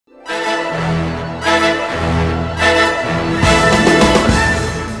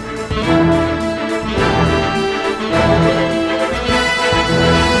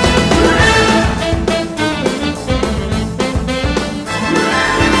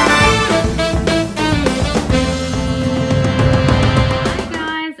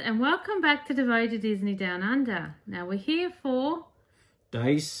to Devoted Disney Down Under. Now we're here for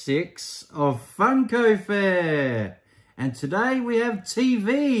Day 6 of Funko Fair. And today we have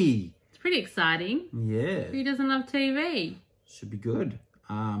TV. It's pretty exciting. Yeah. Who doesn't love TV? Should be good.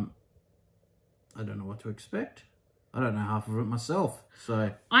 I don't know what to expect. I don't know half of it myself,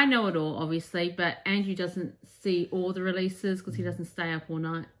 so... I know it all, obviously, but Andrew doesn't see all the releases because he doesn't stay up all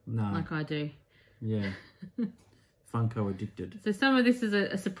night like I do. Yeah. Funko addicted. So some of this is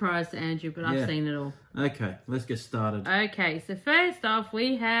a surprise to Andrew, but I've seen it all. Okay, let's get started. Okay, so first off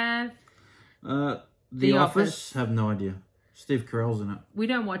we have... The Office. Have no idea. Steve Carell's in it. We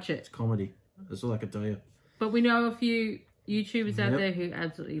don't watch it. It's comedy. That's all I can tell you. But we know a few YouTubers out there who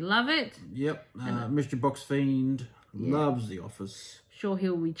absolutely love it. Yep. Mystery Box Fiend loves The Office. Sure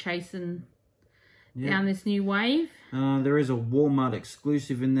he'll be chasing down this new wave. There is a Walmart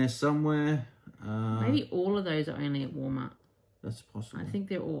exclusive in there somewhere. Maybe all of those are only at Walmart. That's possible. I think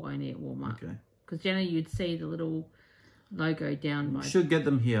they're all only at Walmart. Okay. Because generally you'd see the little logo down by... Should get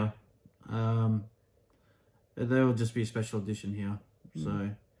them here. They'll just be a special edition here.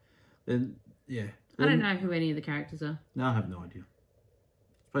 So, then, yeah. I don't know who any of the characters are. No, I have no idea.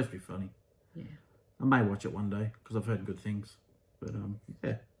 It's supposed to be funny. Yeah. I may watch it one day because I've heard good things. But,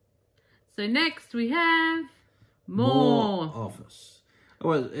 yeah. So next we have more Office.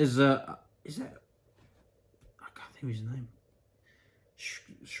 Oh, is that... I can't think of his name.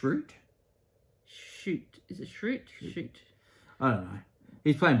 Shroot? Shoot. Is it Shroot? Shoot. I don't know.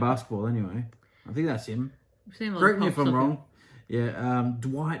 He's playing basketball anyway. I think that's him. Correct me if I'm wrong. Yeah,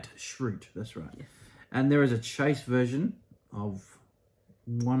 Dwight Schrute. That's right. Yes. And there is a chase version of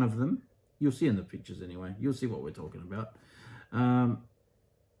one of them. You'll see in the pictures anyway. You'll see what we're talking about.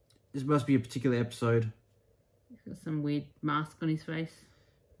 This must be a particular episode. He's got some weird mask on his face.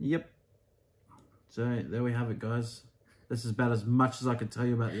 Yep. So there we have it, guys. This is about as much as I can tell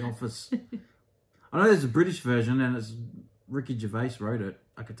you about The Office. I know there's a British version and it's Ricky Gervais wrote it.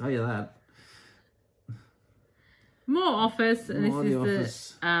 I can tell you that. More Office, and this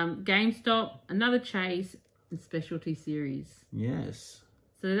is the GameStop, another chase, and specialty series. Yes.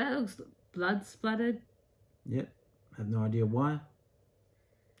 So that looks blood splattered. Yep. Have no idea why.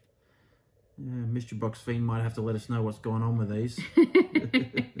 Yeah, Mystery Box Fiend might have to let us know what's going on with these.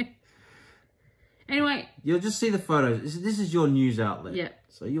 Anyway. You'll just see the photos. This is your news outlet. Yeah.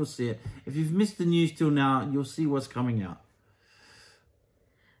 So you'll see it. If you've missed the news till now, you'll see what's coming out.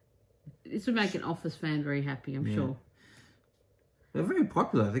 This would make an Office fan very happy, I'm sure. They're very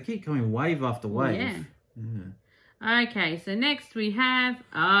popular. They keep coming wave after wave. Yeah. Okay, so next we have...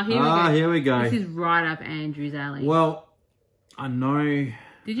 here we go. This is right up Andrew's alley. Well, I know...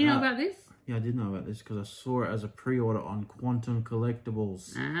 Did you know about this? Yeah, I did know about this because I saw it as a pre-order on Quantum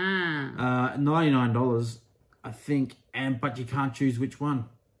Collectibles. $99, I think, but you can't choose which one.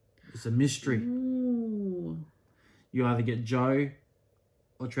 It's a mystery. Ooh. You either get Joe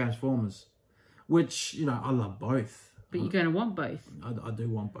or Transformers, which, you know, I love both. But you're going to want both. I do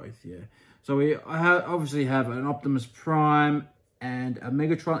want both, yeah. So I obviously have an Optimus Prime and a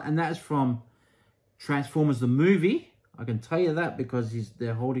Megatron, and that's from Transformers the movie. I can tell you that because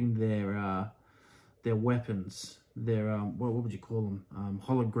they're holding their weapons, their what would you call them?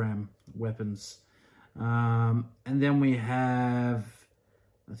 Hologram weapons. And then we have,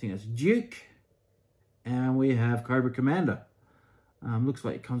 I think that's Duke, and we have Cobra Commander. Looks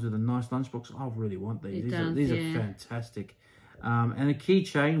like it comes with a nice lunchbox. I really want these. These are fantastic. And a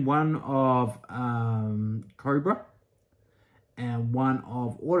keychain, one of Cobra and one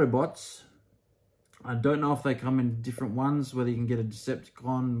of Autobots. I don't know if they come in different ones, whether you can get a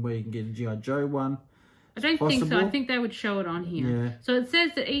Decepticon, where you can get a G.I. Joe one. I don't think so. I think they would show it on here. Yeah. So it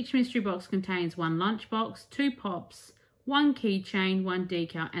says that each mystery box contains one lunchbox, 2 pops, 1 keychain, 1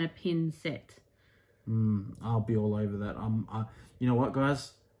 decal, and a pin set. I'll be all over that. You know what,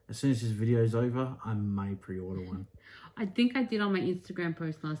 guys? As soon as this video is over, I may pre-order one. I think I did on my Instagram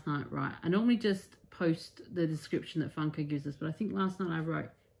post last night, right? I normally just post the description that Funko gives us, but I think last night I wrote,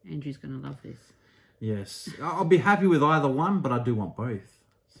 Andrew's going to love this. Yes. I'll be happy with either one, but I do want both.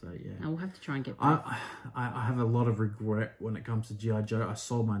 So, yeah. I'll have to try and get both. I have a lot of regret when it comes to G.I. Joe. I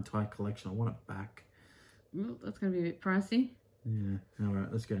sold my entire collection. I want it back. Well, that's going to be a bit pricey. Yeah. All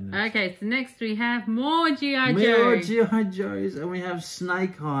right, let's go next. Okay, so next we have more G.I. Joe. More G.I. Joes. And we have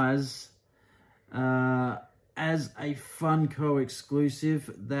Snake Eyes as a Funko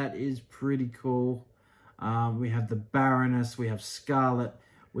exclusive. That is pretty cool. We have the Baroness. We have Scarlet.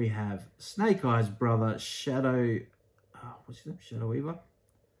 We have Snake Eyes' brother, Shadow... what's his name? Shadow Weaver.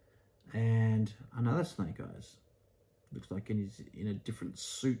 And another Snake Eyes. Looks like he's in a different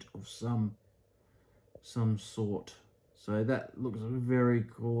suit of some sort. So that looks very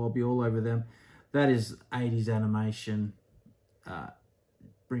cool. I'll be all over them. That is 80s animation.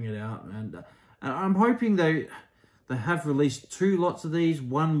 Bring it out. And I'm hoping they have released 2 lots of these.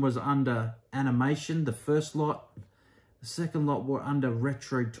 One was under animation, the first lot. The second lot were under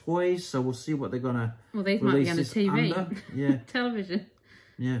retro toys. So we'll see what they're going to Well, these might be under TV. Under. Yeah. Television.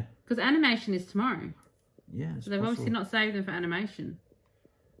 Yeah. Because animation is tomorrow. Yeah, so they've obviously not saved them for animation.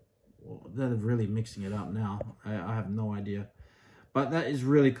 Well, they're really mixing it up now. I have no idea. But that is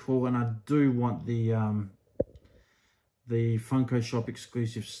really cool. And I do want the Funko Shop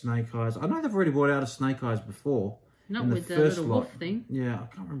exclusive Snake Eyes. I know they've already brought out a Snake Eyes before. Not with the little wolf thing. Yeah, I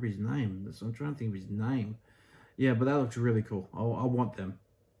can't remember his name. I'm trying to think of his name. Yeah, but that looks really cool. I want them.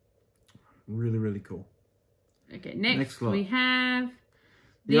 Really, really cool. Okay, next we have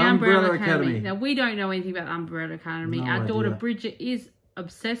the Umbrella Academy. Now, we don't know anything about the Umbrella Academy. Our daughter Bridget is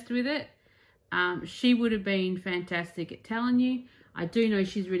obsessed with it. She would have been fantastic at telling you. I do know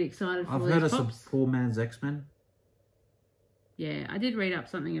she's really excited for I've these heard of pops. some poor man's X-Men. Yeah, I did read up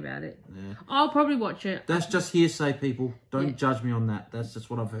something about it. Yeah. I'll probably watch it. That's just hearsay, people. Don't judge me on that. That's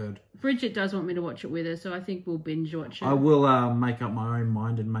just what I've heard. Bridget does want me to watch it with her, so I think we'll binge watch it. I will make up my own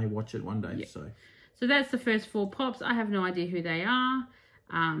mind and may watch it one day. Yeah. So that's the first 4 pops. I have no idea who they are.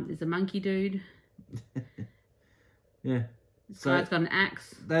 There's a monkey dude. Yeah. This guy's got an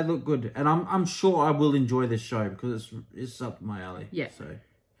axe. They look good. And I'm sure I will enjoy this show because it's up my alley. Yeah. So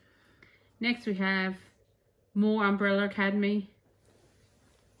next we have more Umbrella Academy.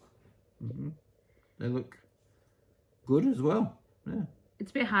 They look good as well. Yeah. It's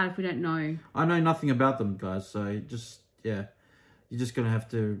a bit hard if we don't know. I know nothing about them, guys. So just, yeah. You're just going to have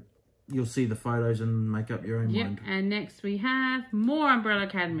to... You'll see the photos and make up your own mind. And next we have more Umbrella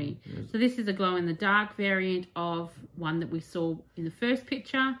Academy. Yes. So this is a glow-in-the-dark variant of one that we saw in the first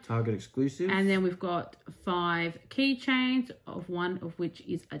picture. Target exclusive. And then we've got 5 keychains, of one of which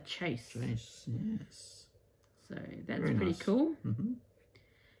is a chase. Chase, yes. So that's very pretty cool.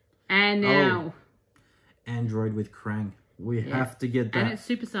 And now... Android with Krang. We have to get that. And it's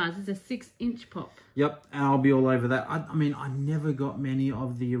supersized. It's a 6-inch pop. Yep, and I'll be all over that. I mean, I never got many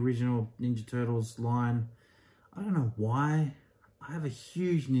of the original Ninja Turtles line. I don't know why. I have a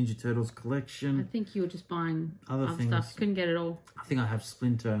huge Ninja Turtles collection. I think you were just buying other things. Stuff. Couldn't get it all. I think I have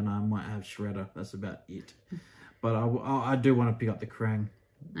Splinter and I might have Shredder. That's about it. But I do want to pick up the Krang.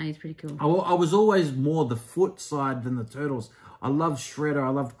 No, he's pretty cool. I was always more the Foot side than the Turtles. I love Shredder. I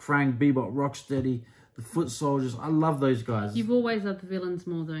love Krang, Bebop, Rocksteady, the Foot Soldiers. I love those guys. You've always loved the villains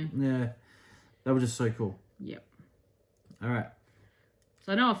more, though. Yeah. They were just so cool. Yep. All right.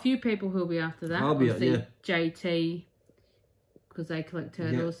 So I know a few people who'll be after that. I'll be, JT, because they collect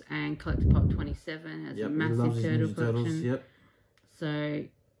turtles, and Collect Pop 27 has a massive turtle collection. Yep. So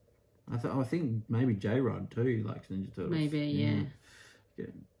I think maybe J-Rod too likes Ninja Turtles. Maybe, yeah.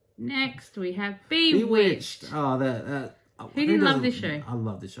 Next we have Bewitched. Oh, that. Who didn't love this show? I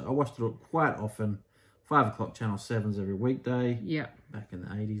love this show. I watched it quite often. 5 o'clock Channel 7s every weekday. Yeah. Back in the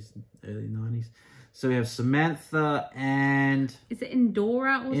 80s, early 90s. So we have Samantha and... Is it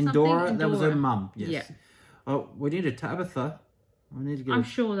Endora or something? Endora? That was her mum, yes. Yeah. Oh, we need a Tabitha. We need to get I'm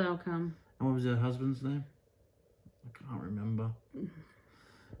sure they'll come. And what was her husband's name? I can't remember.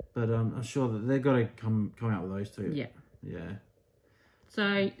 But I'm sure that they've got to come out with those two. Yeah. Yeah.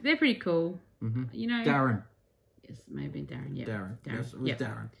 So they're pretty cool. You know... Darren. Yes, maybe Darren, yeah. Darren. Yes, it was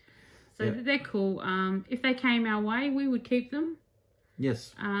Darren. So they're cool. If they came our way, we would keep them.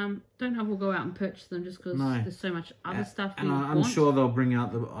 Yes. Don't know if we'll go out and purchase them just because there's so much other stuff we want. I'm sure they'll bring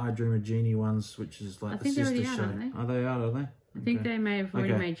out the I Dream of Genie ones, which is like the sister show. Are they out, Are they? I think they may have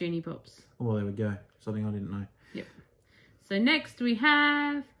already made Genie Pops. Oh, well, there we go. Something I didn't know. Yep. So next we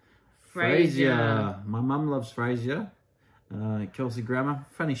have Frasier. My mum loves Frasier. Kelsey Grammer.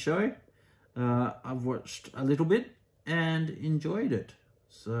 Funny show. I've watched a little bit and enjoyed it.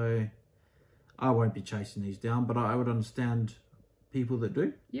 So I won't be chasing these down, but I would understand people that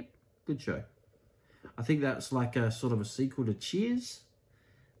do. Yep. Good show. I think that's like a sort of a sequel to Cheers.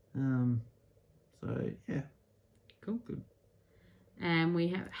 So yeah. Cool. Good. And we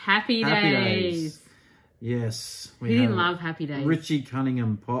have Happy Days. Yes. Who didn't love Happy Days? Richie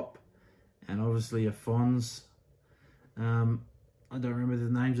Cunningham Pop and obviously a Fonz. I don't remember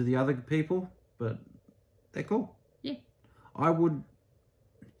the names of the other people, but they're cool. Yeah. I'm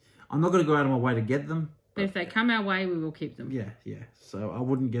not going to go out of my way to get them. But if they come our way, we will keep them. Yeah. So I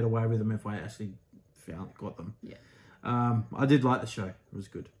wouldn't get away with them if I actually got them. Yeah. I did like the show. It was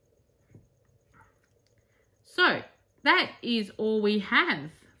good. So that is all we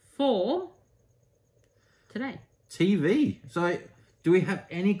have for today. TV. So do we have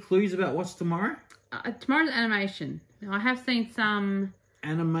any clues about what's tomorrow? tomorrow's animation. Now, I have seen some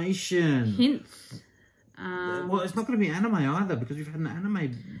animation hints. Well, it's not going to be anime either because we've had an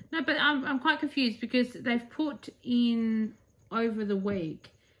anime. No, but I'm quite confused because they've put in over the week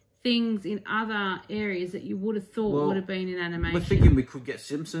things in other areas that you would have thought would have been in animation. We're thinking we could get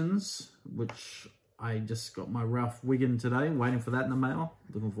Simpsons, which I just got my Ralph Wiggin today, waiting for that in the mail.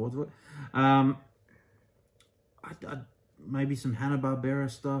 Looking forward to it. Maybe some Hanna-Barbera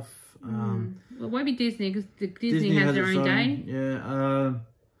stuff. Well, maybe Disney, because Disney has their own day. Yeah.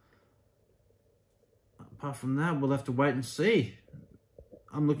 Apart from that, we'll have to wait and see.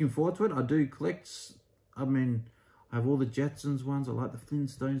 I'm looking forward to it. I do collect. I mean, I have all the Jetsons ones. I like the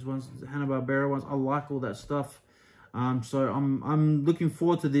Flintstones ones, the Hanna-Barbera ones. I like all that stuff. So I'm looking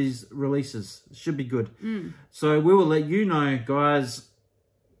forward to these releases. It should be good. So we will let you know, guys,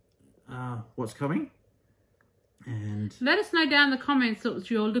 what's coming. And let us know down in the comments what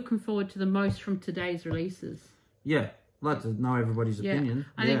you're looking forward to the most from today's releases. Yeah. I'd like to know everybody's opinion.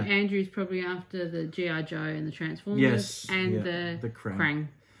 I think Andrew's probably after the G.I. Joe and the Transformers and the Krang.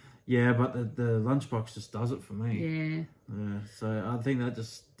 Yeah, but the lunchbox just does it for me. Yeah. So I think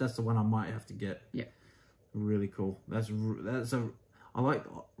that's the one I might have to get. Yeah. Really cool. I like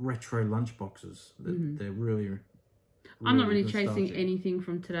retro lunchboxes. They're really I'm not really chasing anything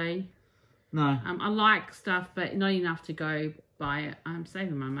from today. No. I like stuff, but not enough to go buy it. I'm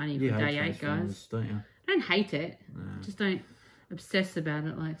saving my money for day 8, guys. Don't you? I don't hate it. No. Just don't obsess about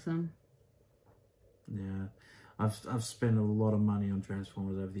it like some. Yeah. I've spent a lot of money on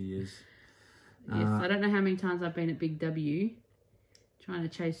Transformers over the years. Yes, I don't know how many times I've been at Big W trying to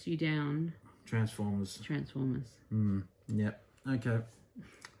chase you down. Transformers. Yep. Okay.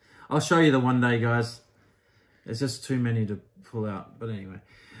 I'll show you the one day, guys. It's just too many to pull out. But anyway.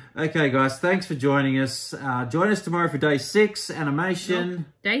 Okay, guys. Thanks for joining us. Join us tomorrow for day 6 animation.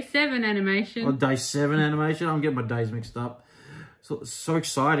 Day 7 animation. Oh, day 7 animation. I'm getting my days mixed up. So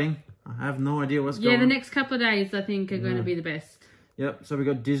exciting. I have no idea what's going on. Yeah, the next couple of days I think are going to be the best. Yep. So we've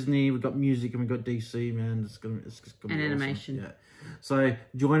got Disney, we've got music, and we've got DC, man. It's just gonna be animation. Awesome. Yeah. So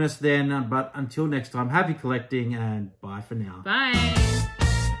join us then. But until next time, happy collecting and bye for now. Bye.